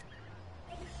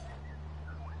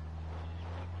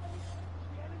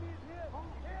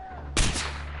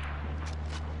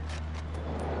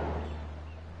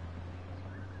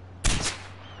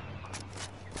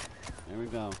 There we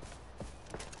go.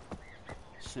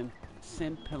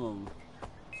 Simple.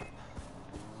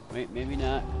 Wait, maybe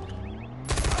not.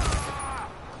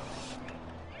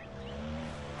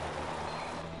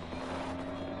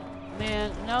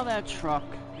 Man, now that truck,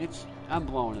 I'm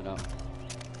blowing it up.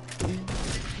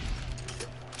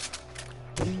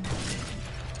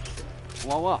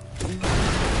 Blow up.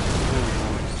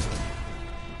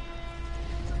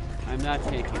 I'm not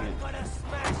taking it.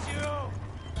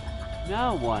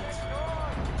 Now what?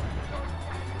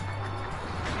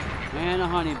 And a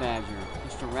honey badger,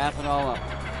 just to wrap it all up.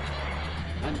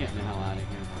 I'm getting the hell out of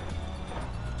here.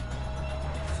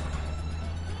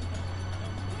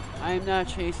 I am not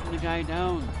chasing the guy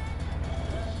down.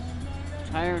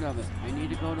 I'm tired of it. I need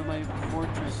to go to my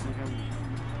fortress and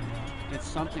get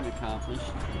something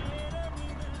accomplished.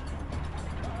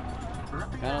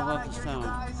 Gotta love the sound.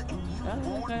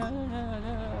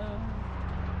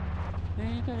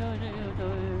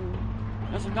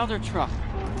 There's another truck.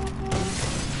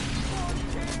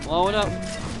 Blow it up.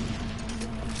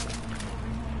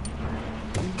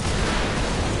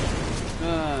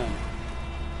 Good.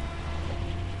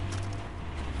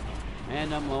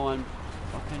 And I'm low on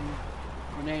fucking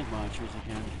grenade launchers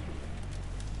again.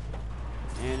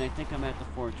 And I think I'm at the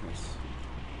fortress.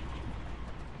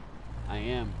 I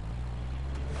am.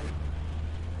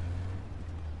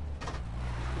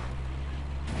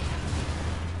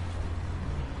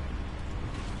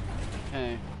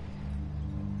 Okay.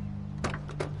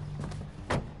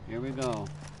 Here we go.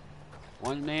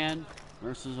 One man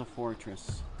versus a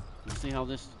fortress. Let's see how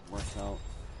this works out.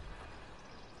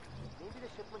 Maybe the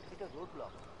shipment hit a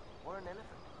roadblock or an elephant.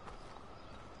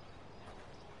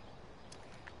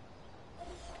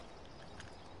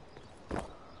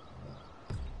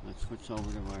 Let's switch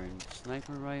over to our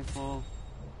sniper rifle.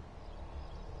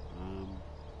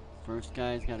 First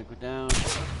guy's gotta go down.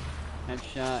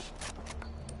 Headshot.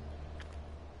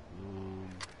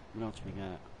 What else we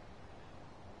got?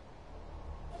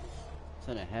 Is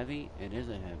that a heavy? It is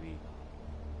a heavy.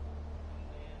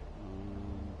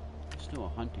 Let's do a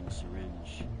hunting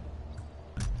syringe.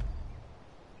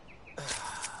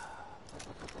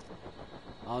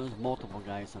 Oh, there's multiple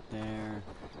guys up there.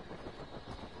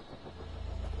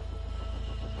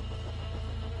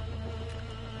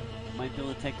 Might be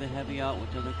able to take the heavy out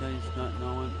with the other guys not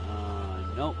knowing.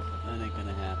 Nope, that ain't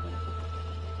gonna happen.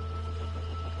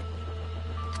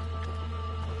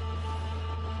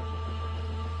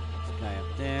 This guy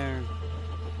up there.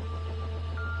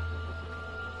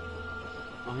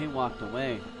 Oh, he walked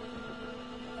away.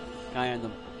 Guy on the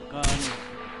gun.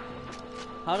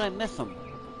 How'd I miss him?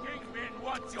 Kingpin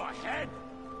wants your head.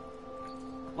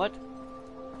 What?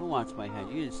 Who wants my head?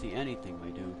 You didn't see anything,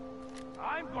 my dude.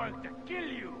 I'm going to kill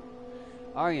you.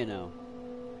 Are you now?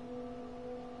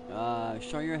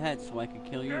 Show your head so I can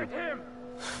kill you. Get him.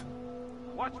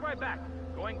 Watch my back.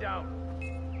 Going down.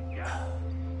 Yeah.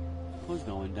 Who's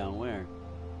going down where?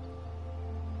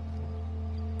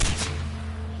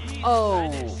 He's Oh!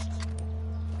 finished.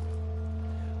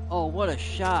 Oh, what a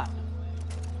shot!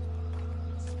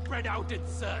 Spread out and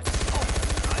search.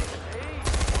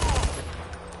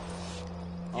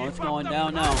 Oh, it's going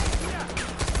down now.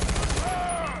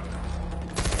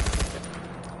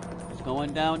 It's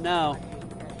going down now.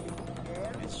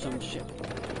 It's some shit.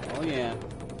 Oh yeah.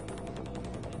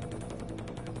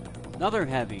 Another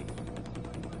heavy.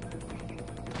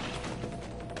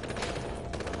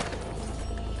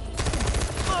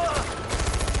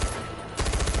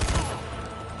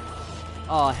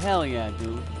 Oh hell yeah,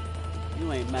 dude.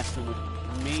 You ain't messing with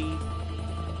me.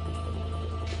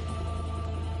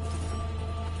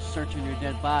 Searching your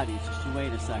dead bodies. Just you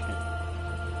wait a second.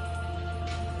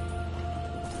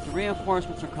 The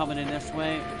reinforcements are coming in this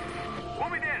way. We'll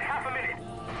be there in half a minute.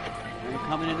 Are you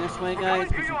coming in this way,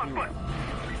 guys?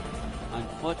 On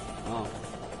foot? Oh.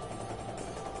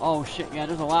 Oh shit, yeah,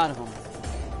 there's a lot of them.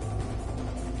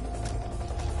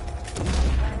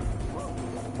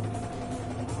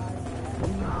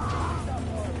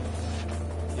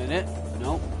 that it?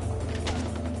 Nope.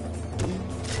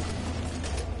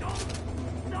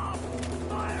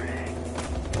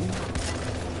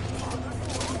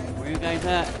 Where you guys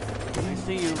at? I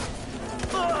see you.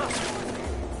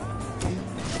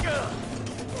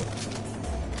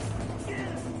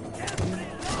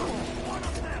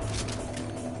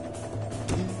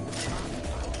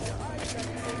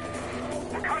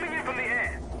 We're coming in from the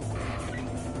air.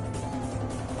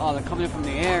 Oh, they're coming in from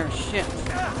the air. Shit.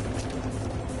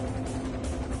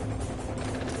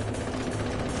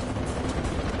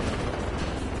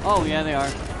 Oh, yeah, they are.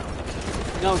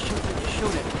 No, shoot it.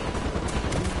 Shoot it.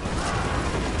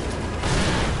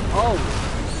 Oh.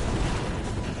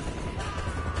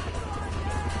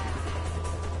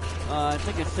 I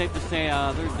think it's safe to say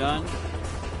they're done.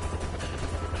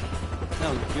 That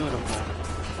was beautiful.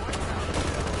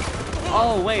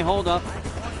 Oh, wait, hold up.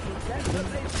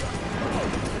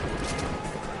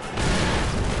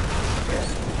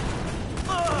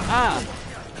 Ah!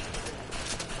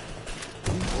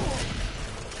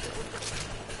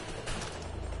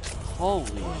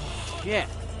 Holy shit.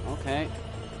 Okay.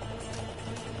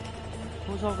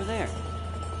 Who's over there?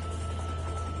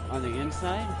 Are they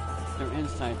inside? They're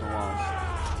inside the walls.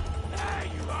 There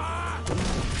you are!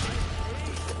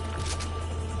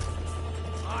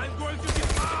 I'm going to get...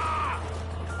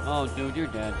 Oh, dude, you're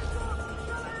dead.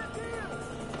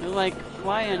 You're like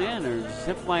flying in or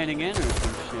ziplining in or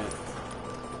some shit.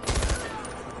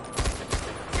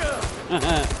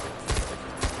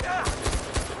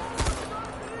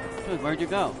 Dude, where'd you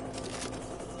go?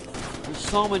 There's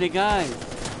so many guys.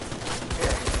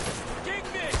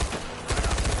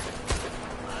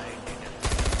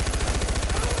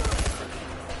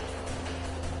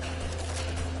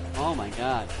 Oh my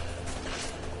god.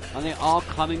 Are they all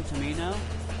coming to me now?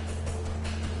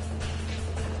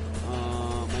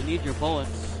 I need your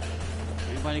bullets.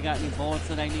 Anybody got any bullets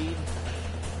that I need?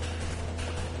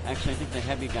 Actually, I think the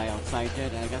heavy guy outside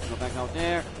did, and I got to go back out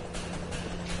there.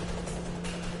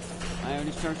 I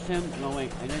already searched him? No,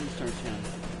 wait, I didn't search him.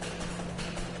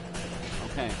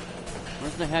 Okay.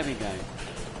 Where's the heavy guy?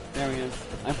 There he is.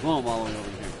 I blew him all the way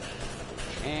over here.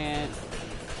 And...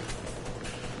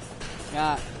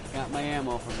 Got my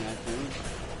ammo from that dude.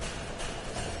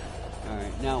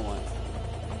 Alright, now what?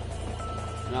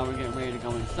 Now we're getting ready to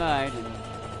go inside and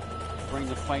bring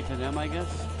the fight to them, I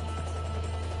guess.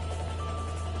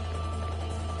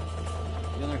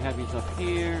 The other heavy's up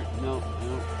here. Nope,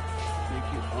 nope.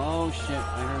 Thank you. Oh shit,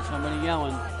 I heard somebody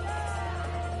yelling.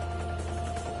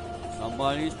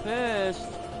 Somebody's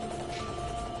pissed.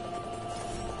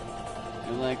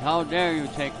 They're like, how dare you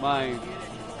take my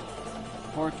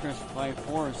fortress by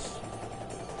force?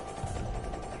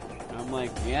 I'm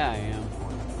like, yeah, I am.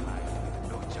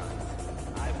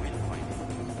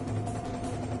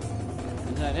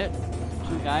 Is that it?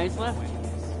 2 guys left?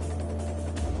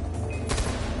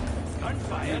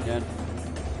 Gunfire. Hey, dead.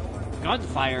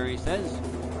 Gunfire, he says.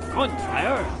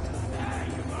 Gunfire?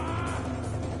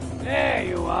 There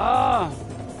you are!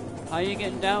 How you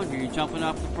getting down here? You jumping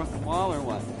off the front wall or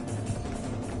what?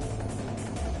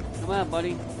 Come on,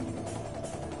 buddy.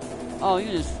 Oh,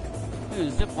 you just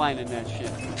ziplining that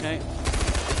shit, okay?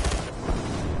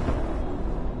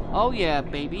 Oh yeah,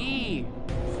 baby!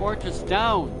 Fortress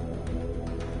down!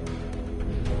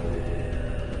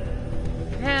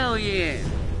 Hell yeah!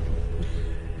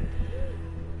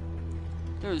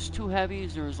 There was 2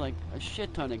 heavies, there was like a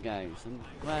shit ton of guys. I'm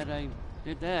glad I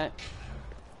did that.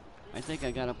 I think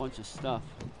I got a bunch of stuff.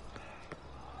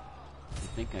 I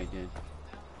think I did.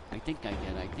 I think I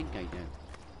did.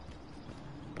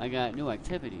 I got new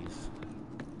activities.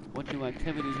 What new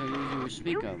activities are you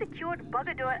speak of? You've secured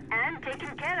Bagadur and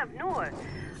taken care of Noor.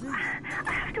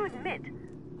 I have to admit,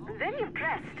 I'm very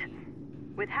impressed.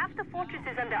 With half the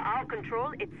fortresses under our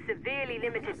control, it severely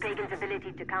limited Pagan's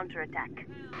ability to counterattack.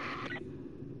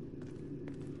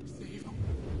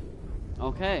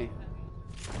 Okay.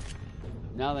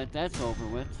 Now that that's over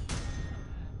with,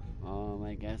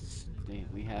 I guess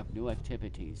we have new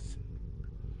activities.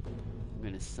 I'm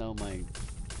gonna sell my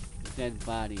dead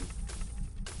body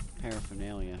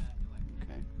paraphernalia.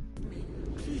 Okay.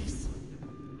 Please.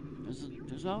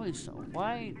 There's always...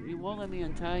 Why? You won't let me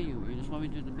untie you. You just want me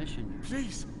to do the mission.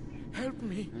 Please. Help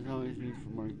me. There's always need for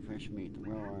more fresh meat. The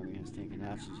Royal Army has taken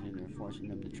hostages and they're forcing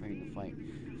them to train to fight.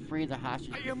 Free the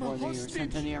hostages before they are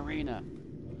sent to the arena.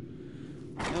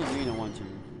 The arena ones are...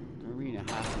 The arena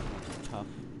hostage ones are tough.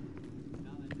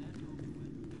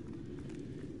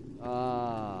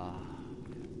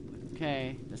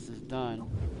 Okay, this is done.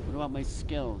 What about my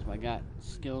skills? I got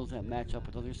skills that match up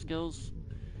with other skills?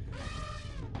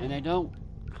 And I don't...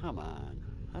 Come on.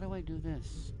 How do I do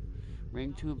this?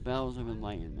 Ring 2 bells of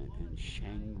enlightenment in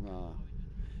Shangri-La.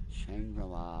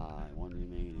 One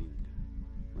remaining.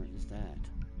 Where is that?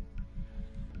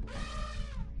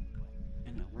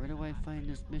 And where do I find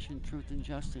this mission, Truth and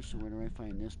Justice? And where do I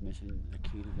find this mission, The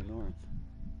Key to the North?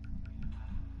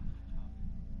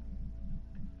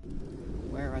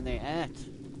 Where are they at?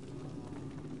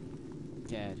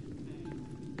 Dead.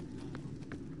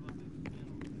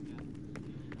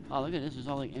 Oh, look at this. There's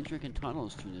all like intricate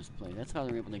tunnels through this place. That's how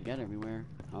they're able to get everywhere.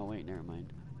 Oh, wait, never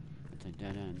mind. It's a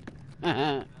dead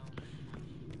end.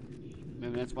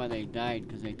 Maybe that's why they died,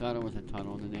 because they thought it was a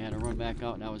tunnel, and then they had to run back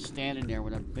out, and I was standing there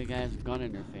with a big-ass gun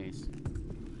in their face.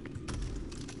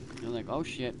 They're like, oh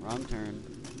shit, wrong turn.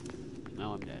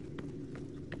 Now I'm dead.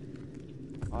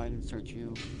 Oh, I didn't search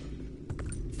you.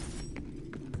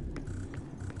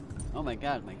 Oh my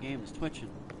god, my game is twitching.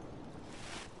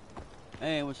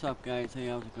 Hey, what's up, guys? Hey,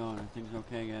 how's it going? Are things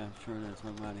okay? Yeah, sure it is.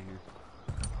 I'm out of here.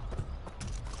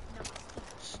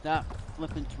 Stop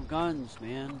flipping through guns,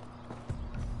 man.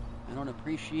 I don't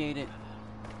appreciate it.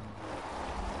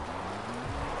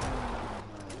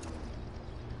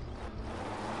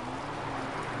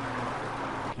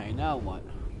 Okay, now what?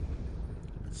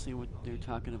 Let's see what they're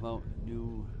talking about.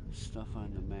 New stuff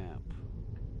on the map.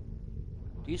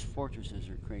 These fortresses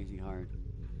are crazy hard.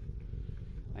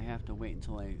 I have to wait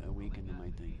until I awaken them, I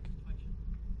think.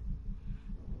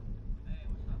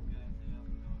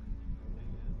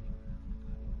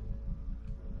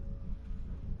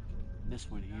 This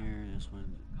one here, this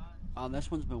one. Oh, this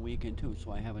one's been weakened too,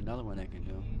 so I have another one I can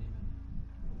do.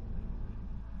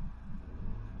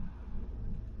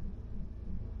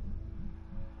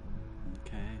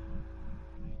 Okay.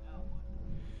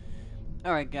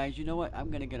 Alright guys, you know what? I'm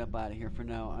gonna get up out of here for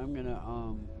now. I'm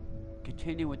gonna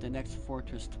continue with the next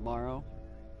fortress tomorrow.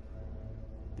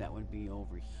 That would be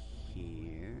over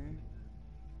here.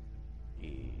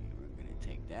 And we're gonna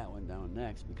take that one down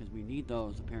next because we need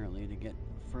those apparently to get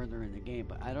further in the game.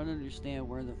 But I don't understand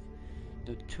where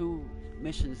the two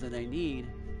missions that I need.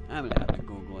 I'm gonna have to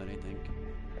Google it, I think,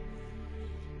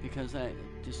 because I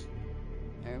just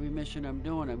every mission I'm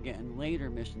doing, I'm getting later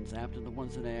missions after the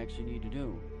ones that I actually need to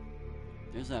do.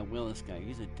 There's that Willis guy.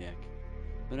 He's a dick.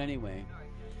 But anyway,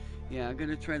 yeah, I'm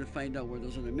gonna try to find out where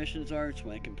those other missions are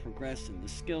so I can progress in the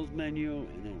skills menu,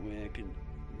 and that way I can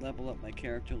level up my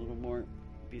character a little more.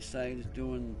 Besides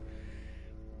doing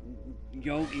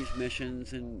Yogi's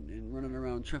missions and running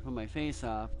around tripping my face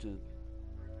off to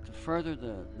further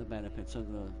the benefits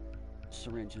of the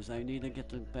syringes, I need to get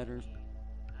the better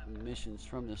missions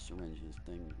from the syringes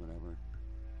thing, whatever.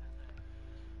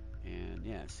 And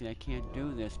yeah, see, I can't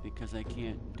do this because I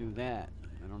can't do that.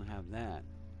 I don't have that.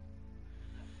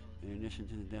 In addition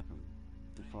to the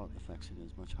default effects, it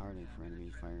is much harder for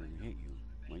enemies firing to hit you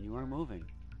when you are moving.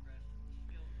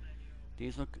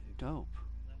 These look dope.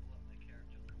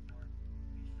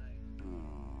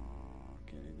 Oh,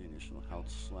 get an initial health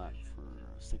slot for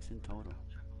 6 in total.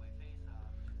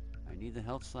 I need the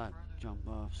health slot jump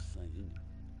buffs.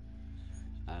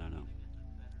 I don't know.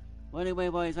 Well, anyway,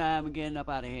 boys, I'm getting up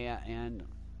out of here, and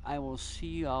I will see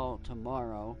y'all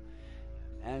tomorrow.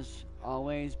 As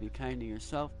always, be kind to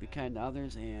yourself, be kind to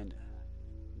others, and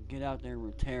get out there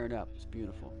and tear it up. It's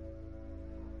beautiful.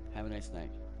 Have a nice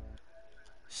night.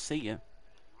 See ya.